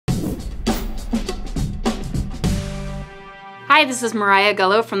Hi, this is Mariah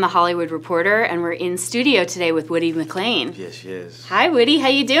Gullo from The Hollywood Reporter, and we're in studio today with Woody McClain. Yes, yes. Hi, Woody. How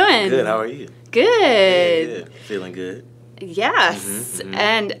you doing? Good. How are you? Good. Good. Feeling good. Yes.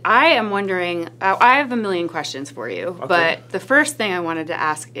 And I am wondering, I have a million questions for you, but the first thing I wanted to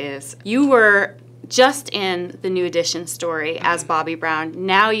ask is, you were just in the New Edition story as Bobby Brown.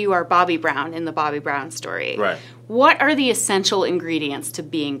 Now you are Bobby Brown in the Bobby Brown story. Right. What are the essential ingredients to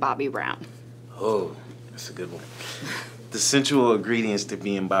being Bobby Brown? Oh, that's a good one. The essential ingredients to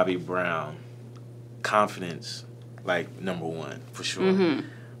being Bobby Brown: confidence, like number one, for sure.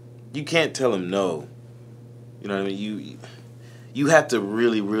 You can't tell him no. You know what I mean? You have to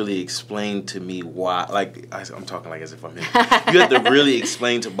really explain to me why. Like, I'm talking like as if I'm him. You have to really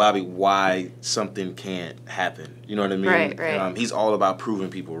explain to Bobby why something can't happen. You know what I mean? Right. He's all about proving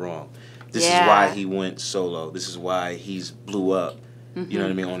people wrong. This is why he went solo. This is why he's blew up. You know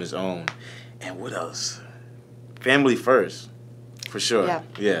what I mean, on his own. And what else? Family first, for sure.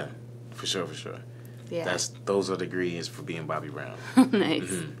 Yeah, for sure. Yeah. Those are the ingredients for being Bobby Brown.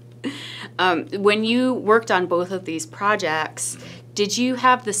 Nice. When you worked on both of these projects, did you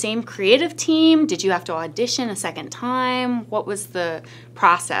have the same creative team? Did you have to audition a second time? What was the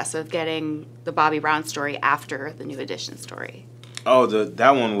process of getting the Bobby Brown story after the New Edition story? Oh,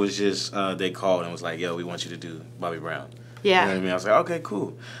 that one was just, they called and was like, yo, we want you to do Bobby Brown. Yeah. You know what I mean? I was like, okay,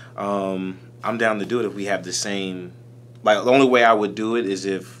 cool. I'm down to do it if we have the same, like, the only way I would do it is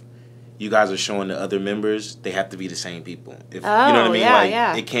if you guys are showing the other members, they have to be the same people. If, you know what I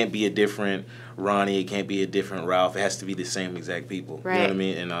mean? It can't be a different Ronnie, it can't be a different Ralph, it has to be the same exact people. Right. You know what I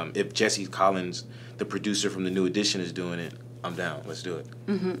mean? And if Jesse Collins, the producer from the New Edition, is doing it, I'm down. Let's do it.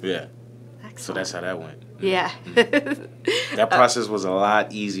 Yeah. Excellent. So that's how that went. Yeah. That process was a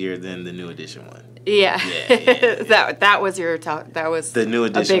lot easier than the New Edition one. Yeah. That was the New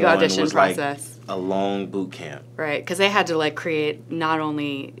Edition a big audition was process. Like a long boot camp. Right, because they had to like create not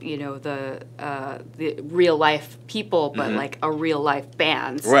only the real life people, but like a real life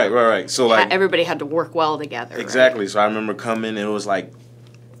band. So right. So like everybody had to work well together. Exactly. Right? So I remember coming and it was like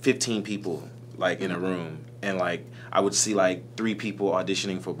 15 people like in a room, and like I would see like 3 people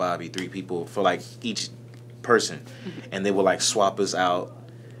auditioning for Bobby, 3 people for like each person, and they would like swap us out.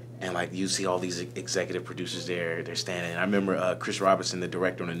 And, like, you see all these executive producers there, they're standing. And I remember Chris Robertson, the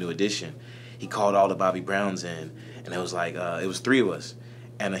director on the New Edition, he called all the Bobby Browns in. And it was like, it was 3 of us.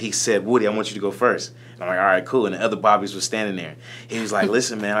 And he said, Woody, I want you to go first. And I'm like, all right, cool. And the other Bobbies were standing there. He was like,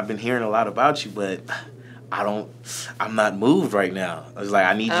 listen, man, I've been hearing a lot about you, but I'm not moved right now. I was like,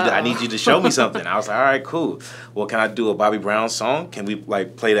 I need you to show me something. I was like, all right, cool. Well, can I do a Bobby Brown song? Can we,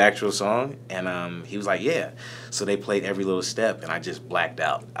 like, play the actual song? And he was like, yeah. So they played every little step, and I just blacked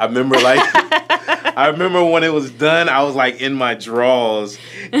out. I remember, like, I remember when it was done, I was, like, in my drawers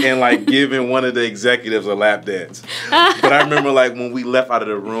and, like, giving one of the executives a lap dance. But I remember, like, when we left out of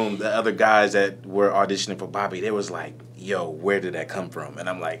the room, the other guys that were auditioning for Bobby, they was like, yo, where did that come from? And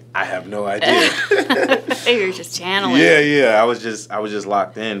I'm like, I have no idea. You're just channeling. Yeah. I was just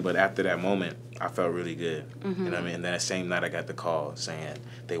locked in. But after that moment, I felt really good. You know what I mean? And then that same night, I got the call saying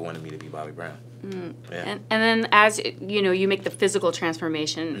they wanted me to be Bobby Brown. Yeah. And then as you make the physical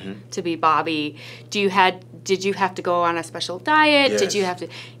transformation to be Bobby, did you have to go on a special diet? Yes. Did you have to?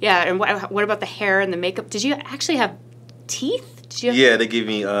 Yeah. And what about the hair and the makeup? Did you actually have teeth? They gave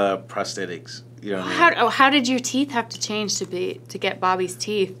me prosthetics. You know what I mean? How did your teeth have to change to get Bobby's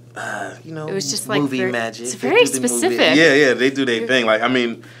teeth? It was just like movie magic. It's very specific. Yeah, they do their thing. Like, I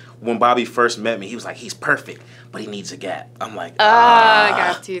mean, when Bobby first met me, he was like, he's perfect, but he needs a gap. I'm like, I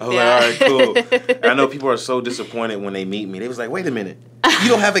got teeth. I was like, all right, cool. And I know people are so disappointed when they meet me. They was like, wait a minute, you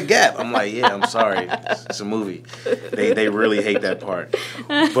don't have a gap. I'm like, yeah, I'm sorry. It's a movie. They really hate that part.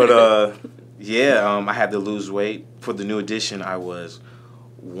 But I had to lose weight. For the New Edition, I was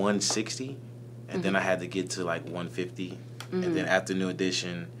 160. And then I had to get to like 150. And then after New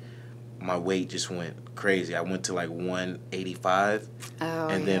Edition, my weight just went crazy. I went to like 185.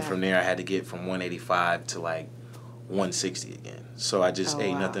 And then from there, I had to get from 185 to like 160 again. So I just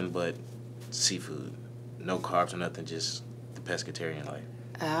ate nothing but seafood. No carbs or nothing, just the pescatarian life.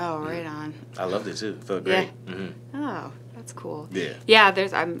 Oh, right on. I loved it too. Felt great. Yeah. Oh, that's cool. Yeah. Yeah,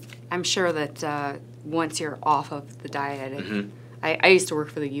 I'm sure that once you're off of the diet, I used to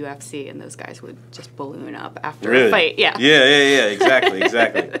work for the UFC, and those guys would just balloon up after a fight. Yeah. Yeah. Exactly.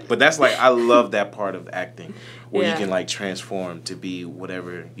 But that's like, I love that part of acting, where you can like transform to be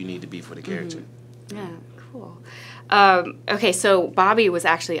whatever you need to be for the character. Yeah, cool. Okay, so Bobby was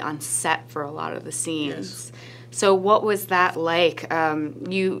actually on set for a lot of the scenes. Yes. So what was that like?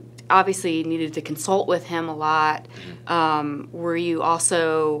 obviously needed to consult with him a lot. Were you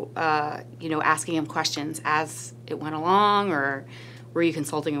also, asking him questions as it went along, or were you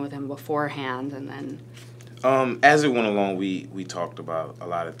consulting with him beforehand and then? As it went along, we talked about a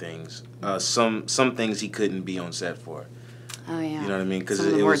lot of things. Some things he couldn't be on set for. Oh yeah. You know what I mean? Because some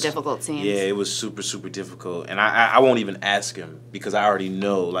of the more difficult scenes. Yeah, it was super, super difficult, and I won't even ask him because I already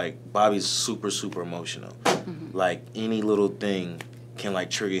know. Like, Bobby's super, super emotional. Like, any little thing can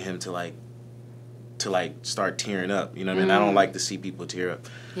like trigger him to start tearing up. You know what I mean? I don't like to see people tear up.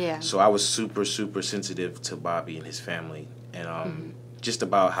 Yeah. So I was super, super sensitive to Bobby and his family, and just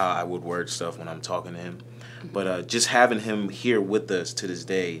about how I would word stuff when I'm talking to him. But just having him here with us to this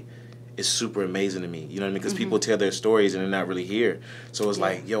day is super amazing to me. You know what I mean? Because people tell their stories and they're not really here. So it's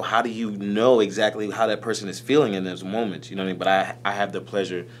like, yo, how do you know exactly how that person is feeling in those moments? You know what I mean? But I have the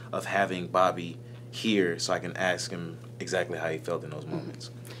pleasure of having Bobby here so I can ask him exactly how he felt in those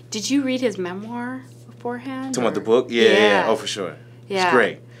moments. Did you read his memoir beforehand? Talking about the book? Yeah. Oh, for sure. Yeah. It's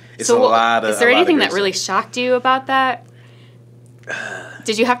great. It's so, a lot of. Is there anything that really stuff. shocked you about that?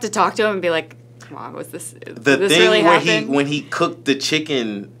 Did you have to talk to him and be like, "Come on, was this the this thing really where happen?" when he cooked the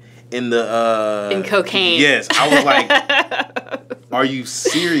chicken in the in cocaine? Yes, I was like, "Are you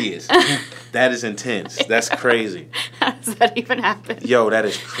serious? That is intense. That's crazy." How does that even happen? Yo, that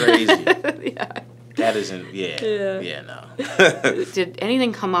is crazy. Yeah. That isn't. Yeah. No. Did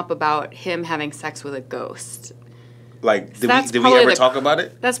anything come up about him having sex with a ghost? Like, did we ever talk about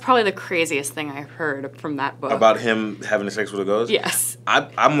it? That's probably the craziest thing I've heard from that book. About him having sex with a ghost? Yes.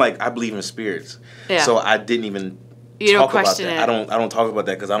 I'm like, I believe in spirits. Yeah. So I didn't even you don't talk about question that. it. I don't talk about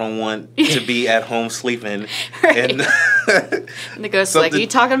that because I don't want to be at home sleeping. Right. And the ghost is like, are you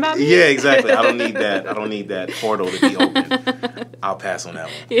talking about me? Yeah, exactly. I don't need that. I don't need that portal to be open. I'll pass on that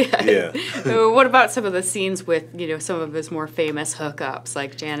one. Yeah. What about some of the scenes with, some of his more famous hookups,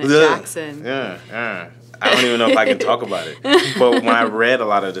 like Janet Jackson? Yeah. I don't even know if I can talk about it. But when I read a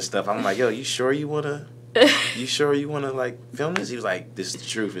lot of the stuff, I'm like, yo, you sure you wanna like film this? He was like, this is the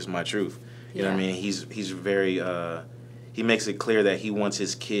truth, it's my truth. You know what I mean? He's very he makes it clear that he wants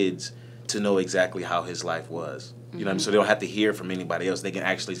his kids to know exactly how his life was. You know what I mean? So they don't have to hear from anybody else. They can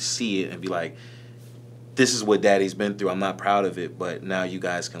actually see it and be like, this is what Daddy's been through. I'm not proud of it, but now you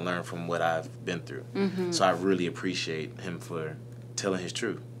guys can learn from what I've been through. So I really appreciate him for telling his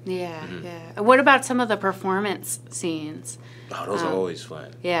truth. Yeah. And what about some of the performance scenes? Oh, those are always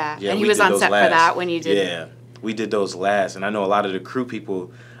fun. Yeah. And he was on set for that when you did. Yeah, we did those last, and I know a lot of the crew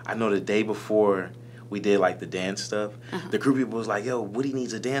people. I know the day before we did like the dance stuff, the crew people was like, "Yo, Woody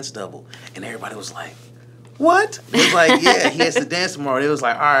needs a dance double," and everybody was like, "What?" It was like, "Yeah, he has to dance tomorrow." It was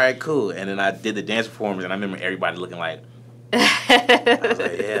like, "All right, cool." And then I did the dance performance, and I remember everybody looking like. I was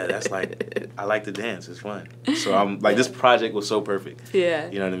like, yeah, that's like, I like to dance. It's fun. So I'm like, this project was so perfect. Yeah.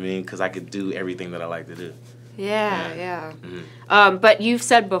 You know what I mean? Because I could do everything that I like to do. Yeah. But you've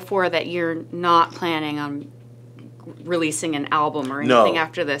said before that you're not planning on releasing an album or anything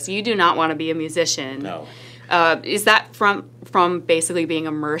after this. You do not want to be a musician. No. Is that from basically being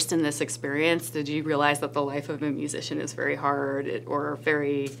immersed in this experience? Did you realize that the life of a musician is very hard or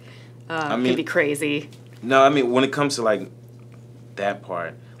very, can be crazy? No, I mean, when it comes to like that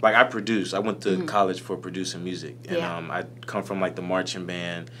part, like I produce. I went to college for producing music, and I come from like the marching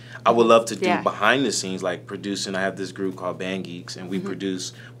band. I would love to do behind the scenes, like producing. I have this group called Band Geeks, and we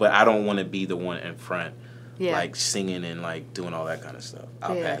produce, but I don't want to be the one in front, like singing and like doing all that kind of stuff.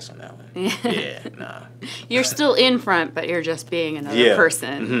 I'll pass on that one. Nah. You're still in front, but you're just being another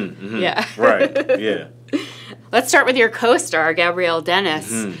person. Yeah. Right. Yeah. Let's start with your co-star, Gabrielle Dennis.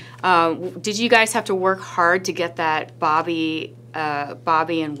 Did you guys have to work hard to get that Bobby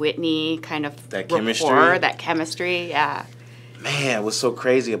and Whitney kind of that rapport, that chemistry? Yeah. Man, what's so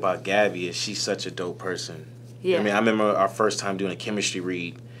crazy about Gabby is she's such a dope person. Yeah. I mean, I remember our first time doing a chemistry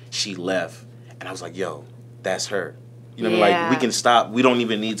read, she left, and I was like, yo, that's her. You know what I mean? Like, we can stop. We don't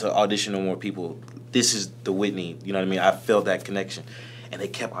even need to audition no more people. This is the Whitney. You know what I mean? I felt that connection. And they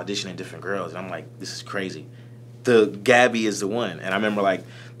kept auditioning different girls, and I'm like, this is crazy. The Gabby is the one. And I remember, like,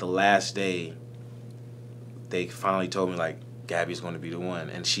 the last day, they finally told me, like, Gabby's going to be the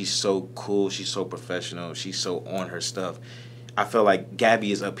one. And she's so cool. She's so professional. She's so on her stuff. I felt like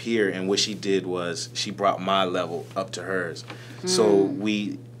Gabby is up here, and what she did was she brought my level up to hers. So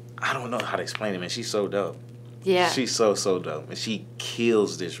I don't know how to explain it, man. She's so dope. Yeah. She's so dope. And she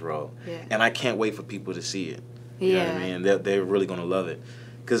kills this role. Yeah. And I can't wait for people to see it. You know what I mean? They're really going to love it.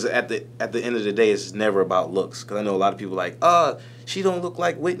 Because at the end of the day, it's never about looks. Because I know a lot of people like, she don't look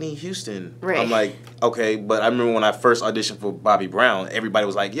like Whitney Houston. Right. I'm like, okay, but I remember when I first auditioned for Bobby Brown, everybody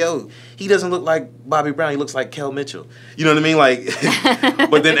was like, yo, he doesn't look like Bobby Brown. He looks like Kel Mitchell. You know what I mean? Like,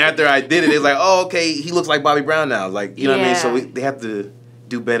 but then after I did it, it's like, oh, okay, he looks like Bobby Brown now. Like, you know what I mean? So they have to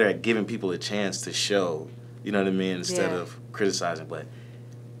do better at giving people a chance to show, you know what I mean, instead of criticizing. But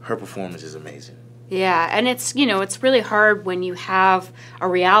her performance is amazing. Yeah, and it's, you know, it's really hard when you have a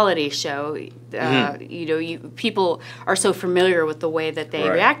reality show. You know, people are so familiar with the way that they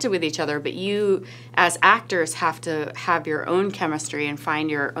reacted with each other, but you, as actors, have to have your own chemistry and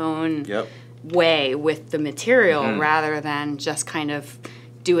find your own way with the material rather than just kind of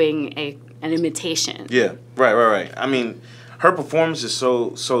doing an imitation. Yeah, right. I mean, her performance is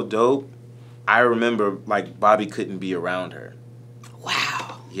so dope. I remember, like, Bobby couldn't be around her.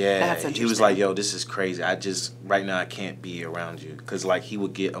 Wow. Yeah, he was like, yo, this is crazy. Right now I can't be around you. Because, like, he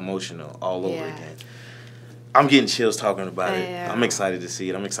would get emotional all over again. I'm getting chills talking about it. I'm excited to see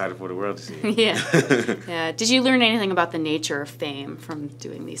it. I'm excited for the world to see it. Yeah. Did you learn anything about the nature of fame from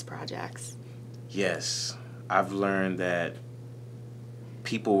doing these projects? Yes. I've learned that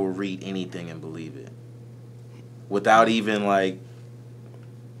people will read anything and believe it. Without even, like,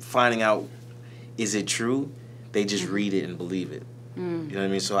 finding out, is it true? They just read it and believe it. You know what I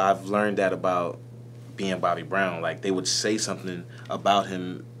mean? So I've learned that about being Bobby Brown. Like, they would say something about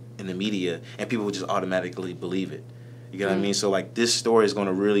him in the media, and people would just automatically believe it. You know what I mean? So, like, this story is going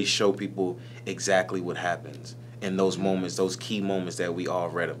to really show people exactly what happens in those moments, those key moments that we all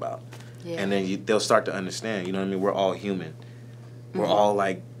read about. And then they'll start to understand, you know what I mean? We're all human. We're all,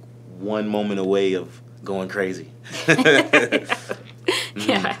 like, one moment away of going crazy.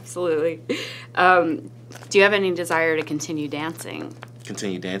 Yeah, absolutely. Do you have any desire to continue dancing?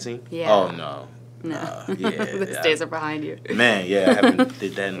 Continue dancing? Yeah. Oh, no. No. Yeah. Those days are behind you. Man, yeah, I haven't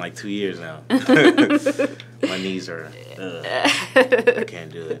did that in like 2 years now. My knees are, I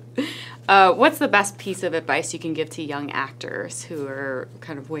can't do it. What's the best piece of advice you can give to young actors who are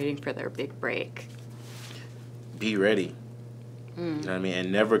kind of waiting for their big break? Be ready. You know what I mean?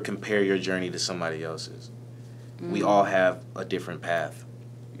 And never compare your journey to somebody else's. We all have a different path.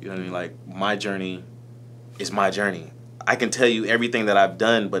 You know what I mean? Like, my journey is my journey. I can tell you everything that I've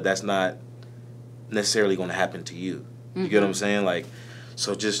done, but that's not necessarily going to happen to you. You get what I'm saying? Like,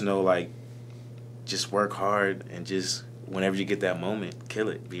 so just know, like, just work hard and just, whenever you get that moment, kill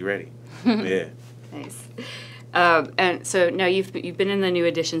it. Be ready. Yeah. Nice. And so now you've been in the New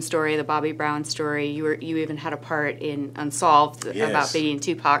Edition story, the Bobby Brown story. You even had a part in Unsolved about Biggie and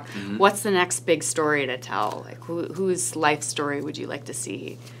Tupac. What's the next big story to tell? Like, whose life story would you like to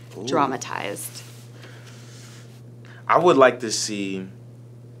see dramatized? I would like to see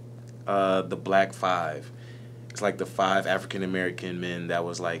the Black Five. It's like the 5 African American men that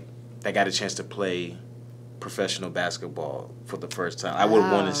got a chance to play professional basketball for the first time. I would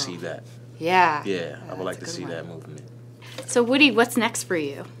want to see that. Yeah. Yeah, I would like to see that movement. So, Woody, what's next for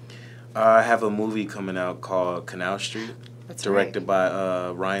you? I have a movie coming out called Canal Street, directed by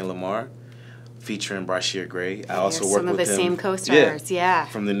Ryan Lamar, featuring Brashear Gray. I also worked with him. Some of the same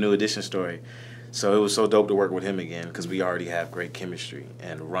co-stars, from the New Edition story. So it was so dope to work with him again because we already have great chemistry.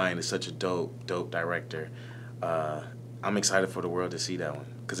 And Ryan is such a dope director. I'm excited for the world to see that one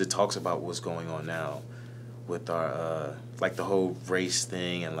because it talks about what's going on now with our, like, the whole race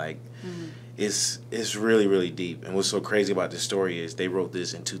thing and, like, it's really, really deep. And what's so crazy about this story is they wrote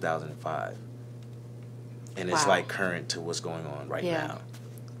this in 2005. And it's, like, current to what's going on right now.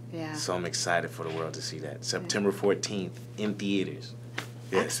 Yeah. So I'm excited for the world to see that. September 14th in theaters.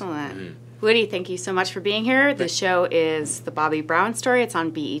 Yes. Excellent. Woody, thank you so much for being here. The show is The Bobby Brown Story. It's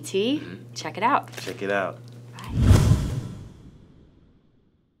on BET. Check it out. Check it out.